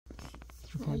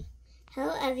Record.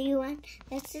 Hello everyone,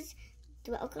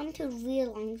 welcome to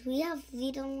read-alongs. We have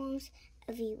read-alongs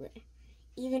everywhere,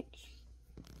 even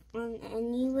on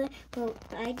anywhere, but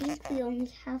I think we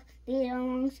only have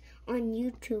read-alongs on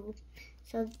YouTube.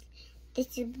 So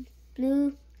this is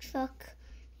Blue Truck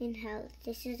in Hell.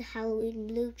 This is Halloween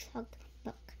Blue Truck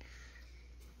book.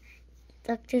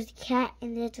 Look, there's a cat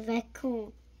and there's a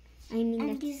raccoon.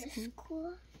 And there's a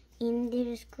squirrel. And there's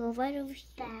a squirrel right over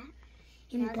here.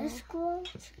 Another squirrel.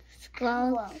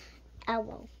 Squirrel.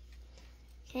 Owl.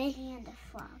 Okay? And a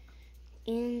frog.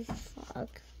 And frog.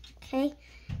 Okay?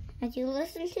 As you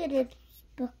listen to this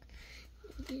book,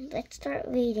 let's start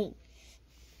reading.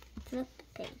 Flip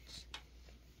the page.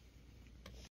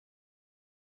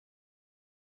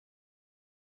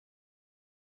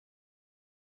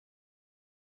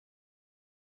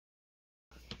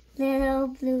 Little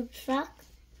blue truck.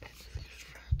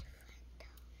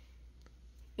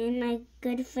 And my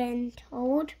good friend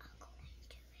Toad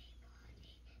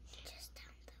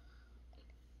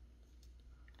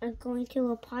are going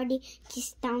to a party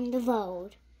just down the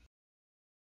road.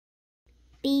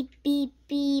 Beep, beep,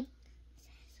 beep,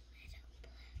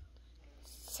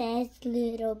 says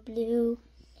Little Blue.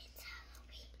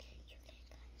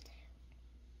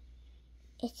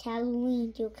 It's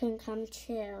Halloween, you can come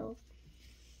too.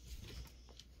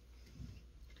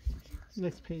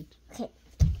 Next page. Okay.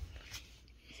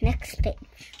 Next page.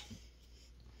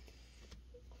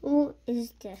 Who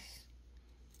is this?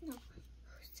 No.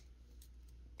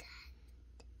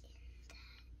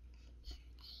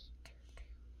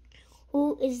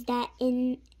 Who is that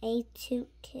in a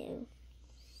tutu?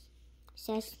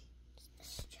 Says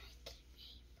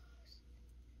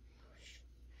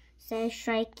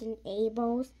striking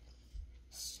Abels.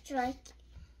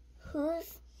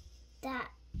 Who's that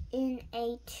in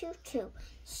a tutu?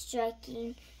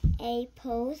 Striking a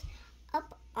pose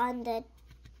up on the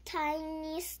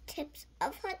tiniest tips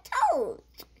of her toes.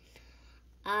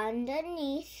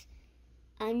 Underneath,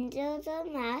 under the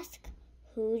mask,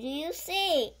 who do you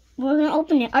see? We're going to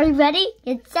open it. Are you ready?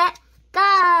 Get set,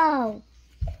 go!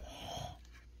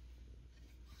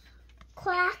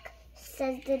 Quack,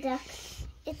 says the duck.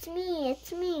 It's me,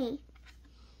 it's me.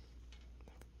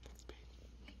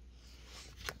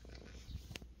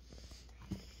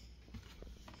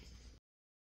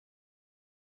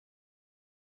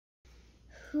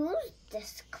 Who's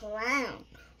this clown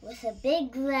with a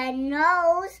big red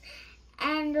nose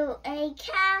and a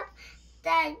cap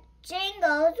that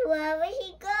jingles wherever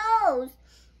he goes?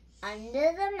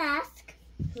 Under the mask,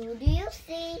 who do you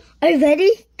see? Are you ready?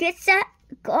 Get set,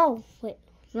 go! Wait,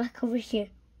 look over here.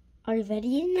 Are you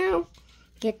ready now?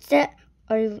 Get set.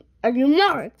 Are you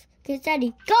marked? Get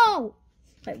ready, go!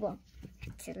 Wait, well,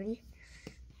 actually,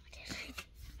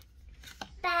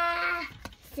 Bah,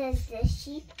 says the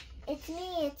sheep. It's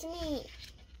me, it's me.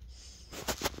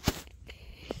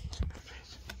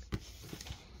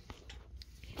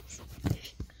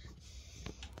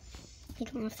 I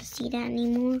don't have to see that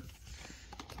anymore.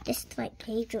 This white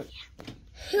page. Oh, yeah.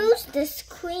 Who's this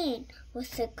queen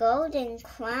with a golden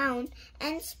crown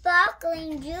and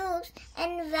sparkling jewels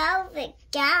and velvet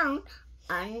gown?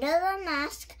 Under the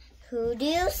mask, who do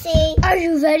you see? Are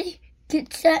you ready?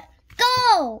 Get set,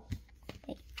 go!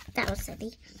 Wait, that was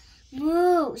silly.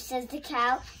 Moo, says the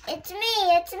cow. It's me,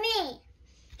 it's me.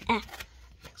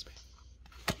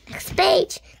 Next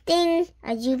page. Ding.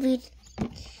 As you read.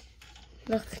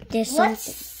 Look, there's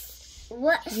something.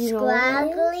 What You know what it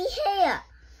scraggly hair?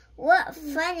 What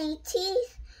funny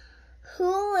teeth?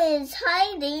 Who is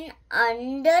hiding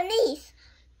underneath?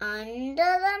 Under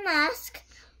the mask,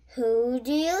 who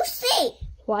do you see?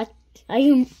 What? Are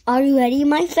you ready,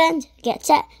 my friend? Get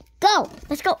set, go!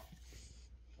 Let's go.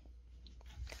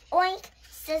 Oink,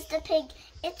 says the pig.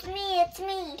 It's me, it's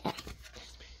me.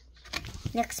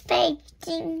 Next page.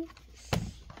 Ding.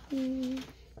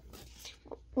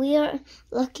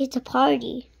 Look, it's a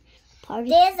party.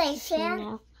 There's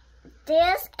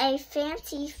a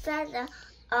fancy feather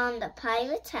on the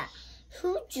pirate's hat.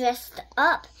 Who dressed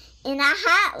up in a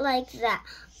hat like that?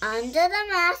 Under the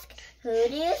mask, who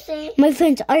do you see? My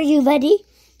friends, are you ready?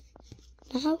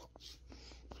 Now?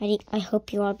 Ready? I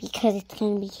hope you are, because it's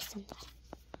going to be something.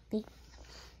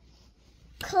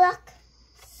 Cluck,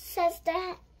 says the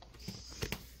hen.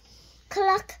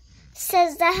 Cluck,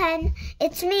 says the hen.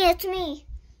 It's me, it's me.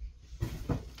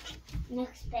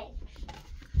 Next page.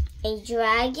 A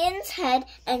dragon's head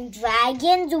and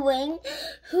dragon's wing.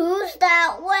 Who's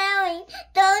that wearing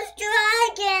those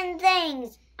dragon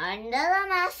things? Under the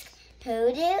mask,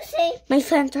 who do you see? My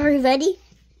friends, are you ready?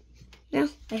 No,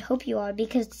 I hope you are,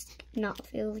 because it's not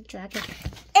filled with dragon.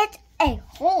 It's a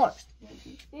horse.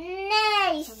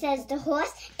 Nay, says the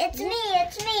horse. It's me,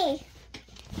 it's me.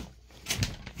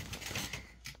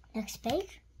 Next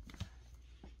page.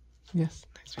 Yes,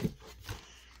 next page.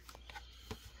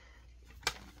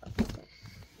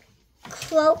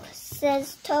 Croak,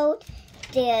 says Toad.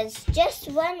 There's just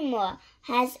one more.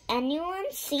 Has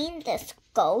anyone seen this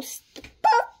ghost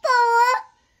before?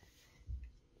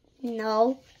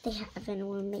 No, they haven't,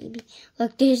 or maybe.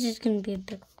 Look, this is going to be a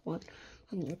big one.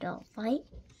 And you don't fight.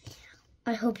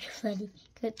 I hope you're ready.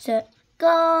 Get set,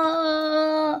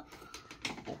 go!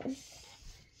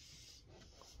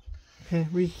 Okay,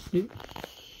 read.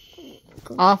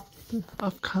 Off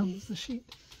comes the sheet.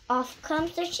 Off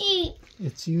comes the sheet.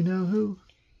 It's you know who.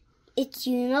 It's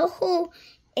you know who.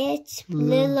 It's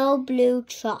Little Blue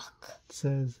Truck.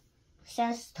 Says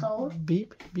Toad.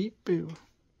 beep, beep, boo.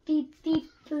 Beep, beep,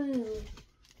 boo.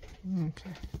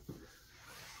 Okay.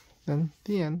 Then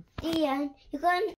the end. The end. You're going